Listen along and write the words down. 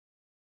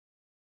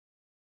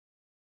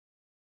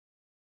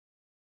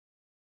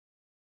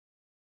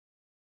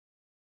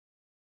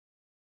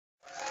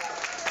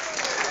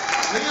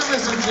Liam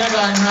is a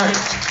Jedi Knight.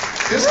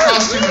 His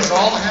costume is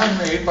all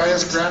handmade by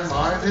his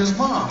grandma and his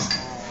mom.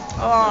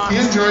 He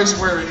enjoys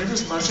wearing it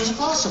as much as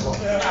possible.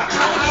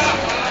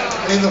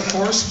 May the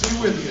Force be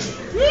with you.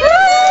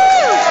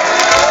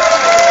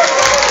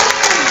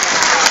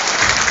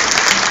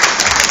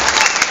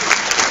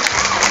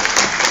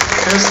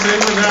 His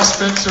favorite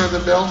aspects are the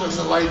belt and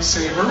the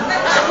lightsaber.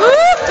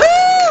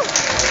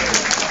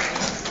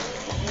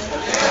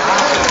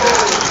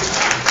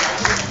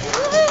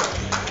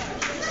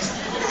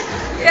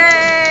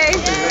 Yay!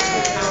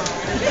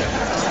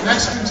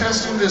 Next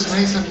contestant is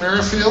Nathan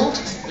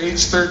Merrifield,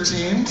 age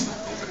 13.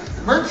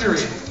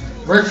 Mercury.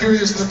 Mercury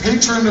is the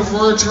patron of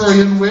oratory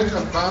and wit,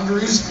 of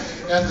boundaries,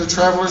 and the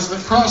travelers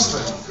that cross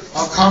them,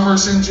 of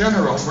commerce in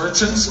general,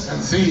 merchants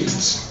and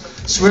thieves.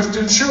 Swift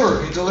and sure,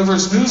 he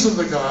delivers news of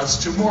the gods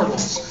to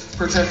mortals,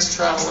 protects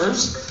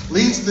travelers,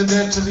 leads the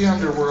dead to the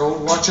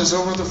underworld, watches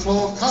over the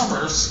flow of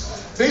commerce.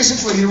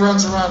 Basically, he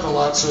runs around a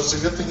lot, so it's a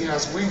good thing he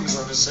has wings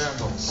on his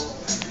sandals.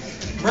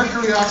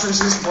 Mercury offers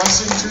his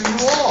blessing to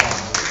you all.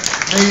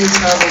 May you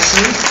travel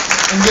safe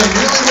and get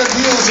really good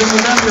deals in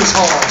the vendor's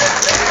hall.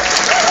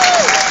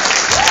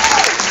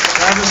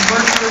 That is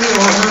Mercury,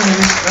 or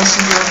Hermes,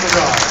 messenger of the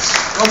gods.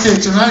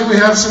 Okay, tonight we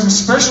have some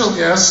special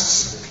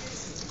guests.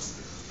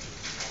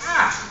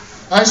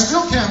 I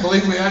still can't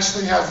believe we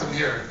actually have them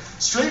here.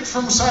 Straight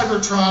from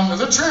Cybertron,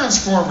 the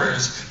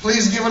Transformers.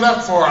 Please give it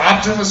up for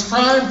Optimus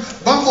Prime,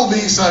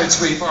 Bumblebee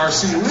Sidesweep,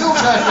 RC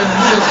Wheeljack, and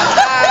Wheel.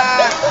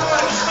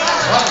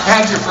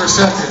 Had you for a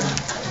second.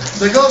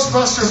 The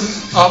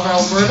Ghostbusters of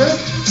Alberta,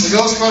 the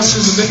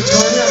Ghostbusters of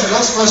Victoria, and the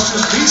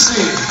Ghostbusters BC.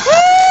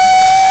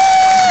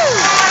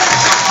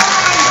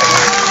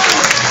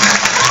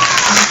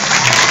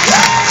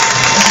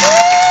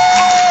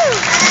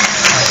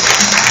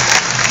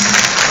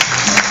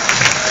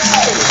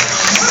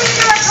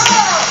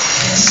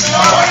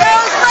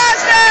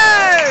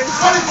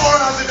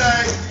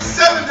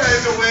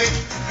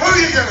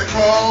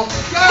 Call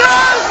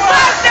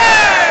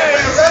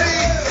Ghostbusters! We're ready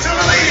to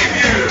believe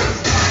you!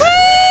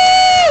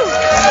 Woo!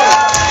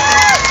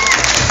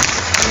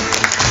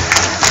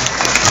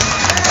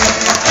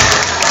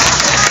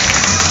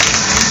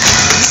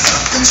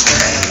 Something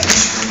strange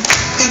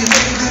in the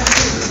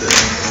neighborhood.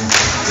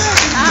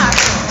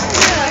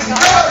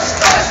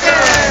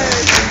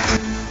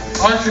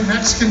 Ghostbusters! Our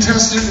next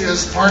contestant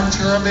is Mark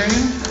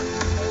Terabane,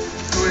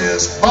 who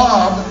is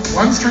Bob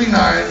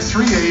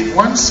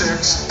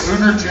 1393816,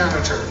 Lunar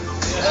Janitor.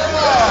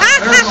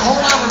 There's a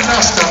whole lot of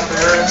dust up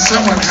there, and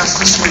someone has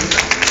to sweep it.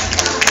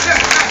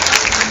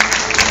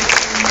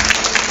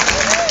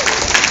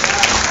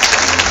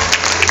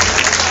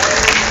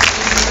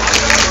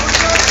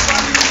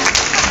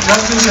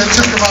 Judges, it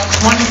took about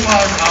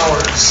 25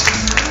 hours.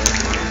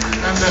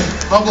 And the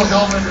bubble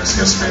helmet is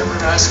his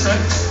favorite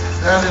aspect.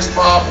 That is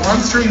Bob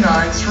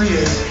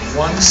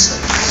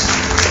 1393816.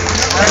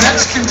 Our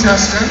next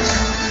contestant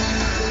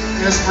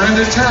is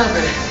Brenda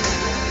Terabane.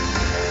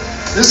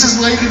 This is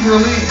Lady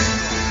Berlin,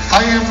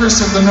 High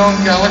Empress of the known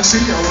galaxy,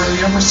 over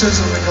the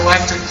empresses of the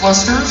galactic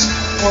clusters,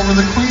 over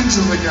the queens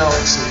of the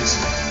galaxies,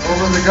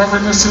 over the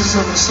governesses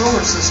of the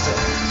solar system.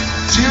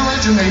 She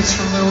originates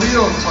from the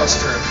Leo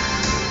cluster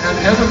and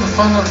heard of the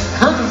fun of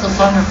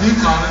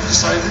VCON and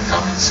decided to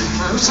come and see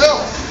for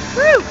herself.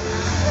 Woo!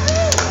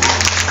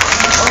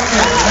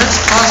 Okay, the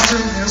next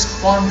costume is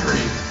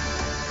Quandary.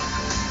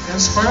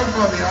 Inspired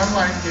by the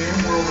online game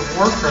World of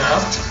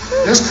Warcraft,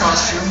 this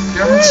costume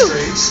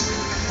demonstrates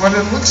what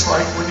it looks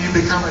like when you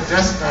become a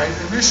Death Knight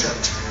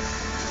initiate.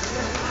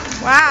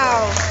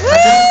 Wow! A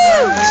Death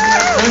Knight is an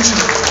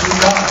adventurer who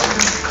died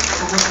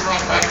but was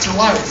brought back to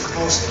life,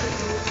 mostly.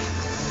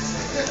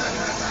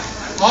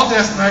 All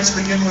Death Knights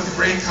begin with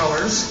gray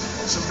colors,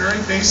 some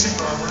very basic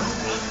armor,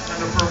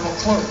 and a purple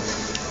cloak.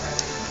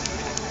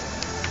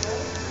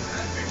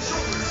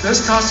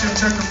 This costume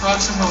took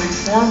approximately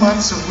 4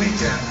 months of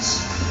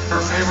weekends. Her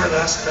favorite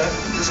aspect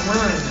is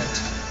wearing it.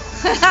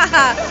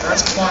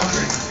 That's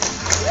Quandary.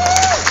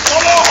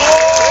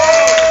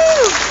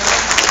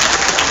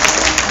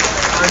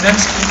 Our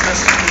next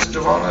contestant is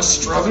Devona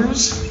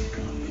Struthers.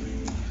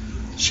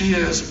 She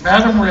is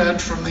Madam Red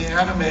from the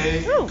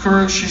anime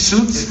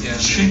Kuroshitsuji,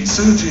 she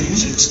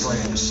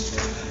exclaims.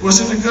 Was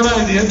it a good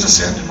idea to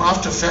send him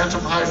off to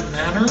Phantom Hive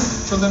Manor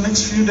for the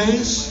next few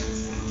days?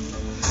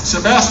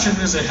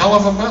 Sebastian is a hell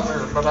of a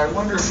butler, but I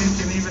wonder if he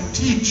can even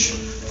teach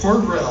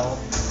poor Grell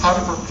how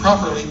to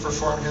properly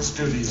perform his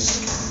duties.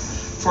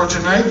 For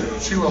tonight,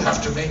 she will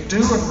have to make do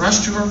and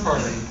rush to her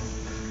party.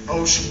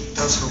 Oh, she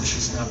does hope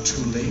she's not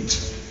too late.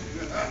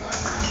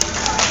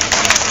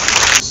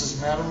 This is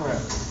Madam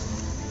Red.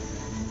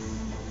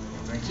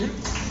 Thank you.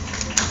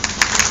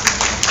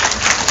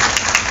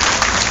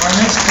 Our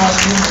next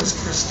costume is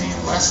Christine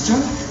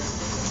Leston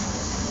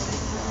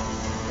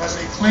as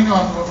a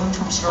Klingon woman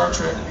from Star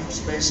Trek Deep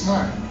Space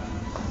Nine.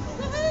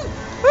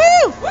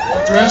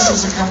 Her dress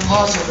is a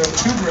composite of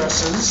 2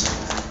 dresses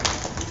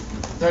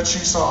that she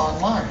saw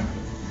online.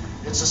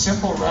 It's a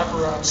simple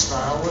wraparound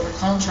style with a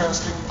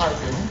contrasting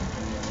piping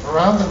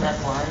around the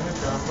neckline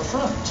and down the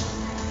front.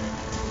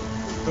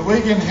 The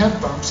wig and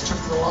head bumps took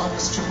the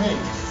longest to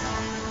make.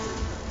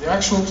 The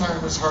actual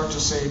time is hard to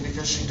say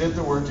because she did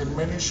the work in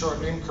many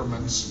short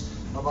increments,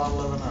 about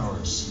 11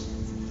 hours.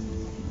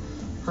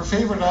 Her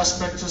favorite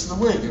aspect is the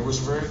wig. It was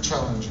very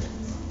challenging.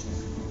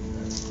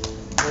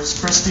 There's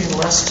Christine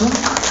Leston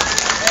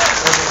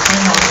as a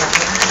Klingon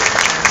weapon.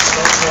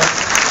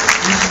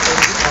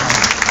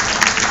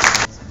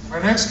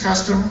 Our next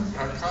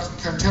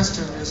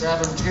contestant is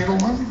Adam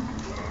Tatelman.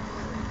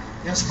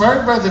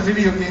 Inspired by the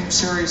video game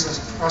series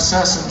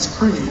Assassin's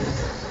Creed,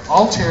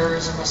 Altair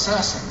is an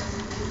assassin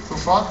who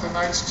fought the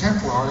Knights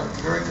Templar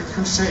during the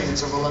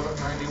Crusades of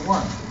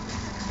 1191.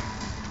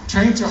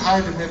 Trained to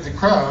hide amid the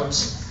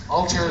crowds,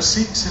 Altair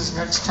seeks his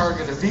next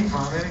target at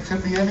VCON, and it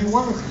could be any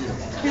one of you.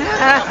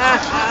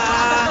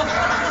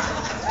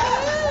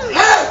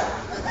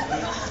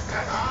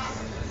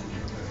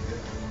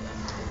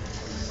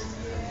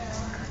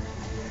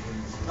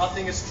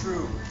 Nothing is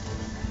true,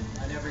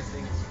 and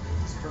everything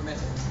is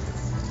permitted.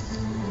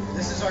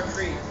 This is our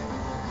creed.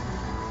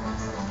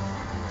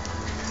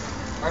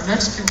 Our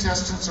next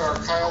contestants are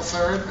Kyle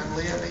Ferret and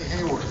Leonie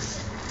Hayworth.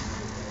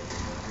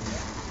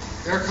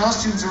 Their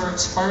costumes are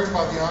inspired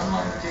by the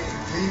online game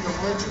League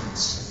of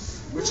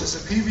Legends, which is a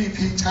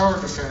PvP tower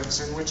defense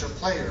in which a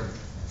player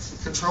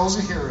controls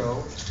a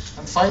hero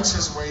and fights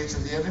his way to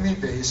the enemy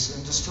base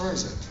and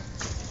destroys it.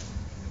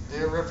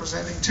 They are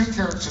representing two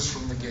characters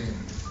from the game.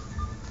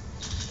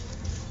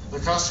 The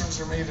costumes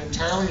are made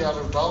entirely out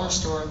of dollar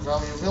store and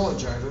value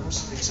village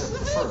items, except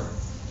the fur.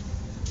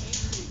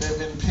 They have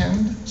been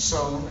pinned,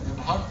 sewn, and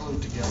hot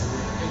glued together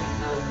with paint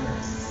very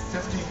near.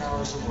 15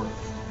 hours of work.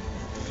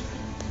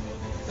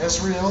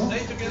 Ezreal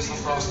is the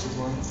frosted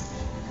one,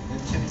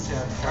 and Kitty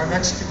Cat. Our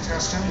next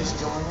contestant is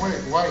Dylan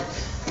White.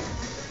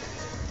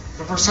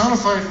 The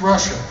personified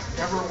Russia,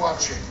 ever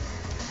watching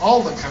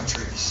all the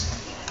countries,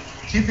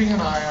 keeping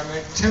an eye on the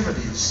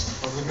activities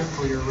of the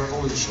nuclear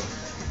revolution.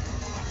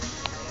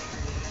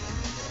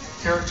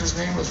 Character's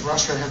name is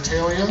Russia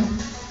Hetalia,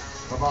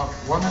 about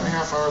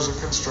 1.5 hours of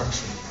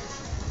construction.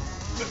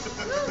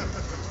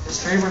 His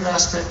favorite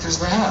aspect is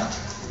the hat.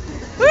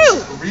 Woo!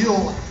 The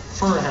real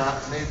fur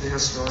hat made the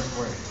historic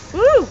way.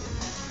 Woo!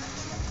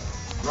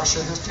 Russia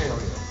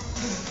Hetalia.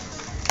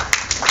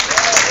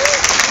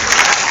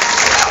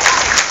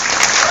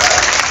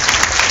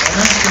 Our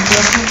next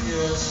contestant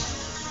is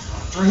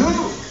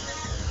Drew.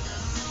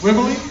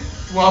 Wibbly,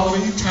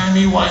 wobbly,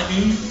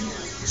 timey-wimey,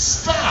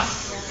 stop!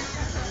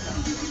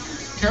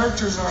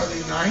 Characters are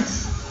the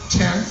 9th,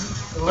 10th,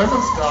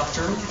 11th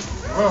Doctor,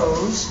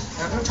 Rose,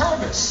 and a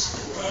TARDIS.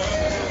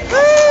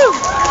 Woo!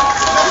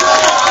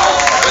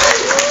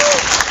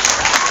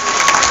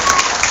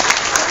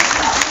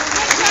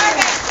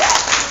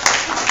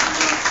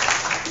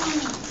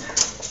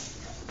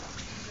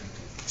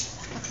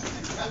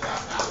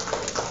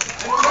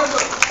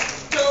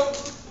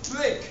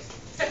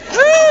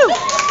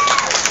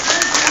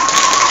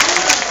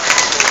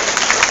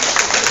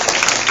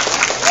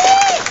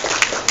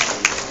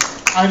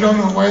 I don't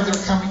know why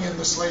they're coming in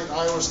this late.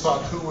 I always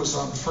thought who was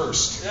on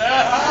first. Okay,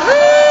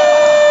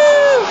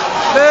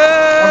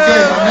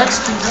 the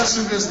next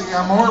contestant is the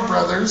Amor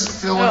brothers,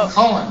 Phil and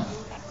Colin.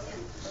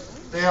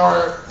 They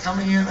are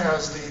coming in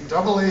as the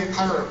AA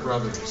Pirate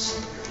Brothers.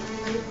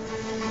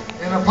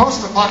 In a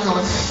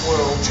post-apocalyptic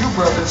world, two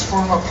brothers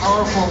form a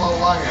powerful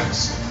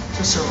alliance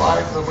to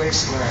survive the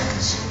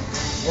wastelands.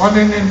 One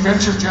an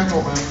adventure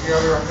gentleman, the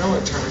other a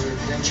military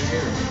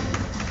engineer.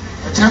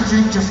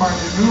 Attempting to find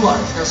a new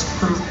life has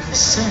proved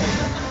insane,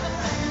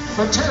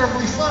 but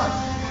terribly fun.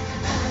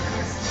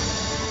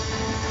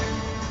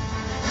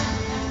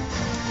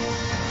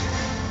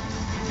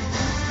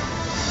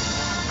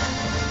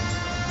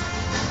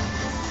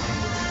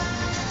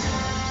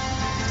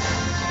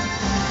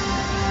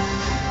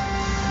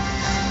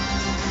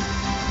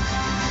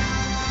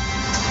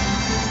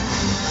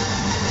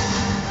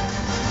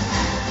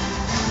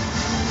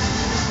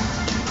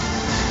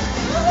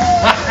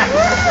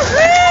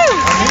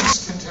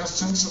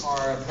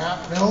 Are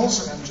Matt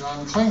Mills and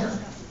John Klinger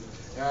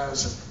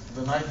as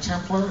the Knight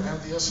Templar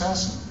and the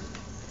Assassin.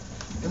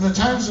 In the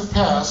times of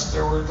past,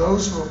 there were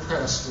those who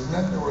oppressed, and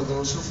then there were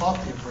those who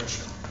fought the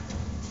oppression.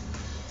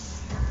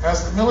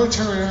 As the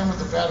military arm of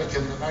the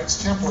Vatican, the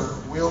Knights Templar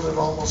wielded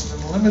almost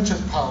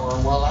unlimited power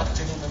while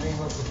acting in the name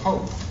of the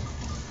Pope.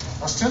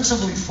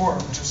 Ostensibly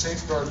formed to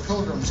safeguard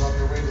pilgrims on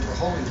their way to the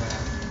Holy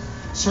Land,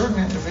 certain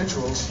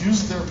individuals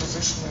used their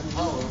position and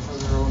power for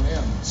their own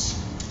ends.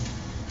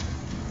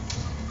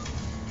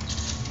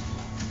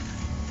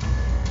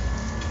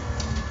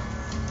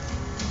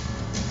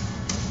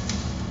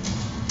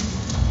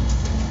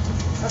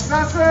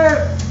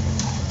 Assassin!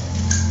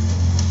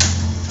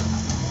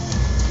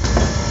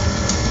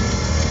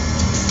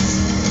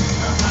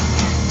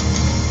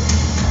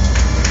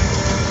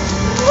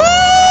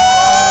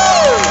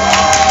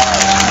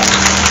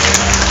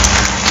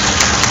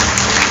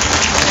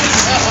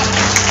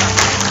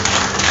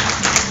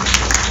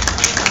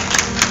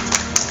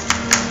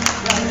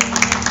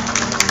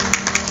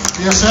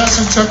 The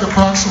Assassin took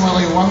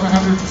approximately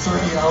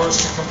 130 hours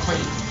to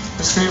complete.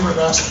 His favorite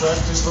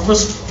aspect is the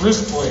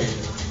wrist blade,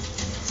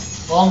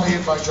 all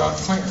made by John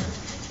Klinger.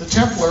 The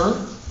Templar,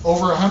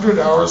 over 100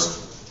 hours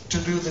to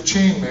do the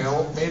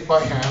chainmail, made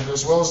by hand,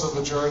 as well as the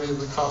majority of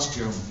the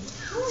costume.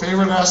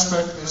 Favorite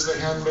aspect is the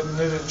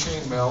hand-knitted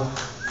chainmail,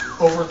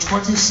 over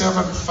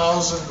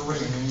 27,000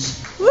 rings,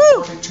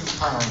 42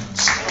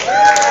 pounds.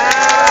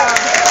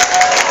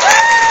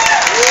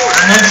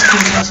 The next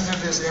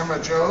contestant is Emma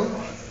Jo,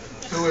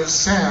 who is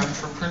San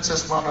from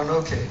Princess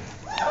Mononoke.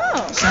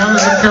 San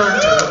is a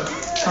character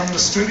from the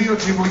Studio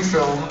Ghibli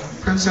film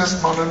Princess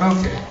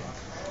Mononoke.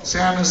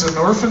 San is an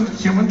orphaned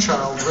human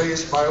child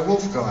raised by a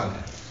wolf god.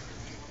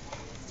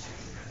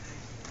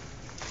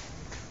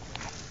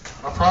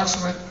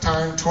 Approximate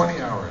time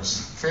 20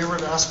 hours.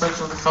 Favorite aspect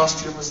of the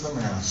costume is the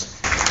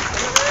mask.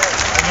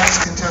 The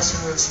next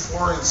contestant is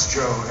Florence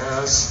Jo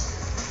as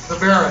the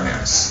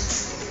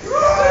Baroness.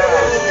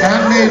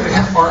 Handmade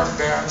hip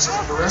armbands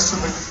and the rest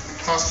of the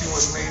costume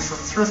was made from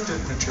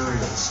thrifted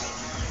materials.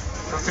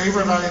 Her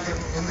favorite item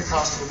in the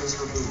costume is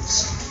the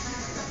boots.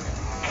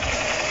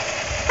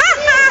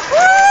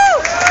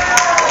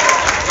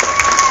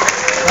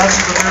 That's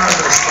the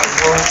Baroness by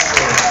Florence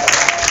Jo.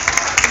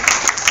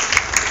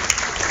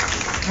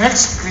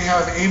 Next, we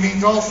have Amy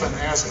Dolphin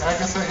as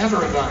Agatha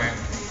Heterodyne.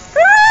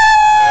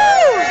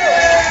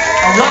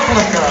 A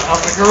replica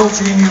of the Girl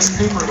Genius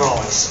paper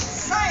dolls.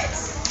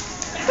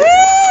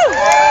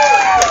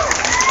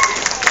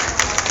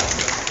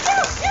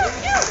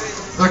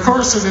 The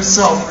corset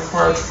itself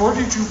required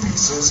 42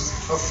 pieces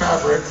of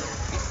fabric,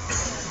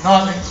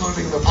 not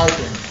including the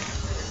piping.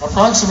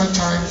 Approximate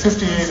time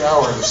 58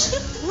 hours.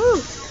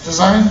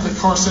 Designed the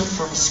corset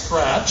from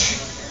scratch,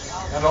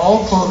 and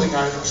all clothing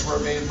items were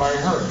made by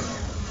her.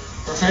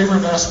 Her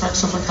favorite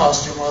aspects of the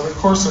costume are the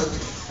corset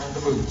and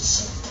the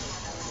boots.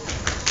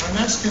 Our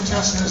next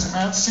contestant is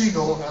Matt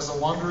Siegel as a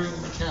wandering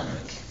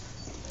mechanic.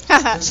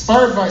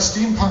 Inspired by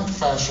steampunk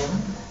fashion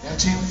and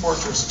Team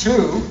Fortress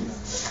 2,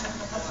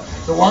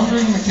 the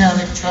wandering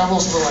mechanic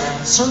travels the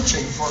land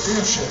searching for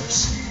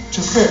airships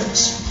to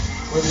fix,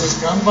 with his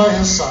gun by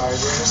his side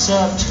and a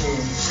sad tune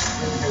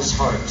in his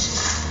heart.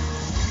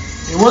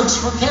 He works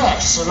for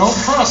cash, so don't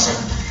cross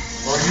him,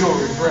 or you'll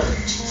regret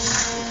it.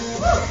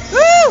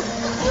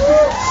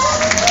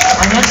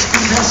 Our next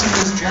contestant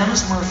is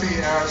Janice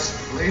Murphy as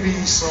Lady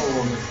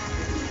Isolde.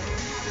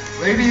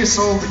 Lady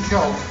Isolde the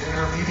Celt in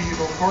her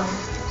medieval court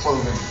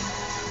clothing.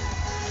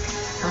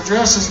 Her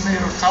dress is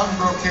made of cotton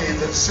brocade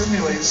that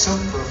simulates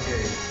silk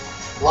brocade,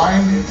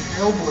 lined in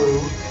pale blue,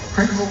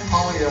 crinkled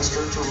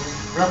polyester to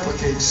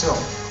replicate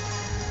silk.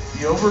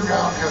 The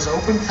overgown has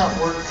open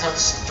cutwork,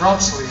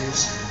 drop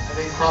sleeves, and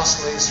a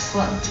cross-lace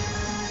front.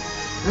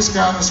 This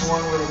gown is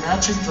worn with a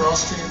matching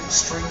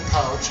drawstring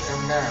pouch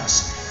and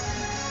mask.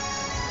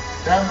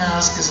 That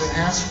mask is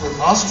enhanced with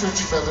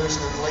ostrich feathers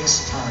and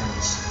lace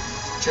ties.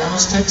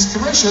 Janice takes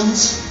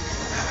commissions.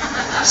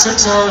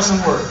 6 hours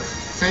of work.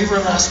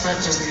 Favorite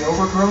aspect is the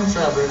overgrown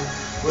fabric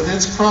with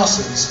its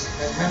crosses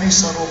and many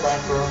subtle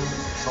background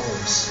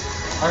colors.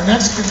 Our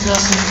next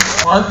contestant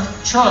is Mark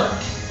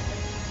Chark,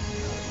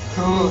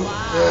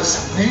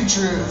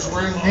 who's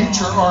wearing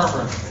nature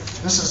armor.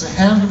 This is a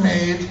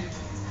handmade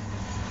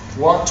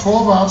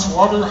 12-ounce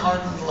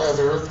water-hardened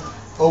leather,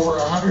 over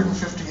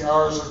 150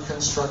 hours of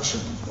construction.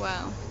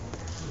 Wow.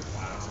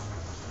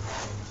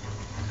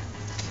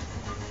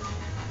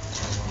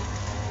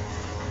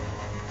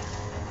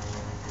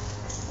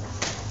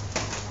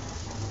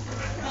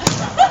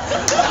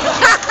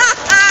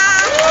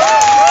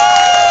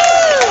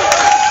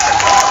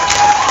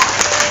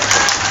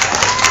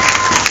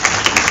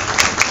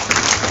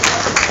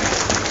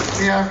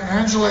 We have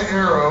Angela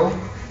Arrow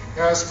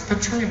as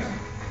Petrina.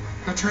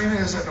 Petrina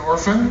is an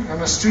orphan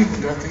and a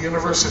student at the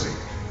university.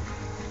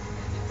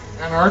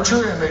 An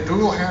archer and a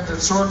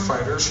dual-handed sword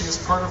fighter, she is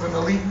part of an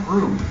elite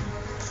group,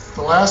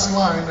 the last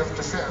line of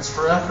defense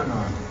for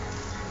Acheron.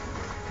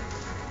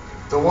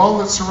 The wall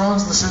that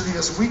surrounds the city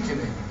is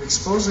weakening,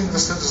 exposing the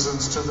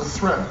citizens to the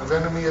threat of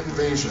enemy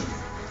invasion.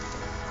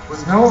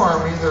 With no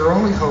army, their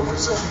only hope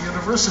is that the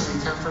university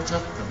can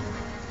protect them.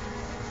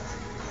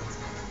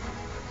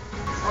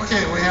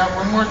 Okay, we have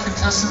one more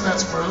contestant,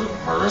 that's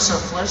Marissa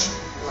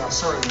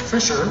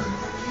Fisher,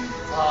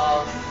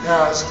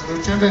 as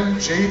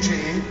Lieutenant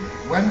J.G.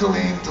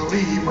 Wendeline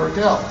DeLee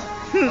Murdell,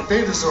 a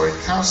Betazoid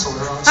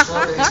counselor on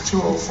Starbase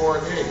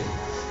 204A,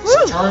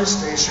 Centauri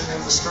Station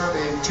in the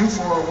Stardate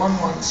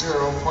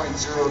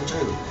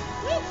 24110.02.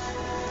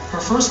 Her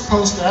first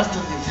post after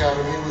the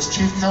Academy was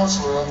Chief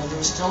Counselor on the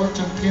new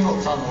Stellarton Penal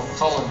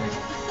Colony.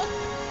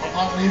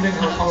 Upon leaving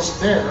her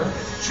post there,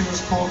 she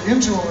was pulled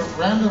into a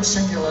random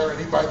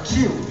singularity by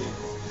Q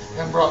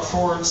and brought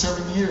forward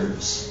 7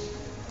 years.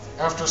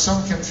 After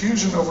some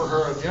confusion over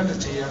her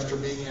identity after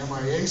being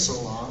MIA so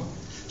long,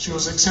 she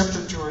was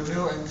accepted to her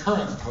new and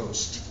current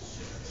post.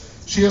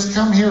 She has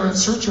come here in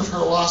search of her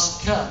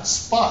lost cat,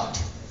 Spot,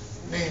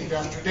 named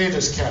after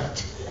Data's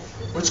cat,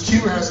 which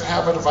Q has a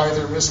habit of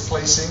either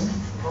misplacing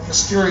or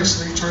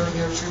mysteriously turning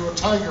into a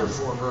tiger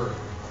for her.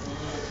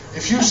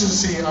 If you should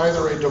see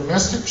either a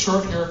domestic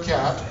short-haired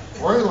cat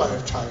or a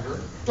live tiger,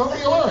 don't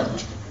be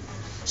alarmed.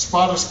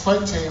 Spot is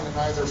quite tame in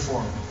either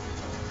form.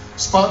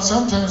 Spot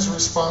sometimes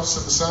responds to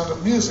the sound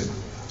of music,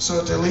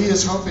 so Delee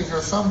is hoping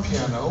her thumb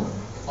piano,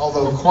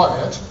 although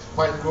quiet,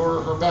 might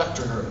lure her back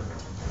to her.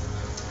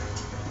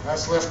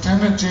 That's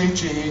Lieutenant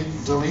J.G.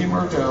 Delee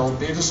Murdell,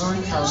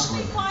 Betazoid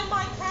Counselor.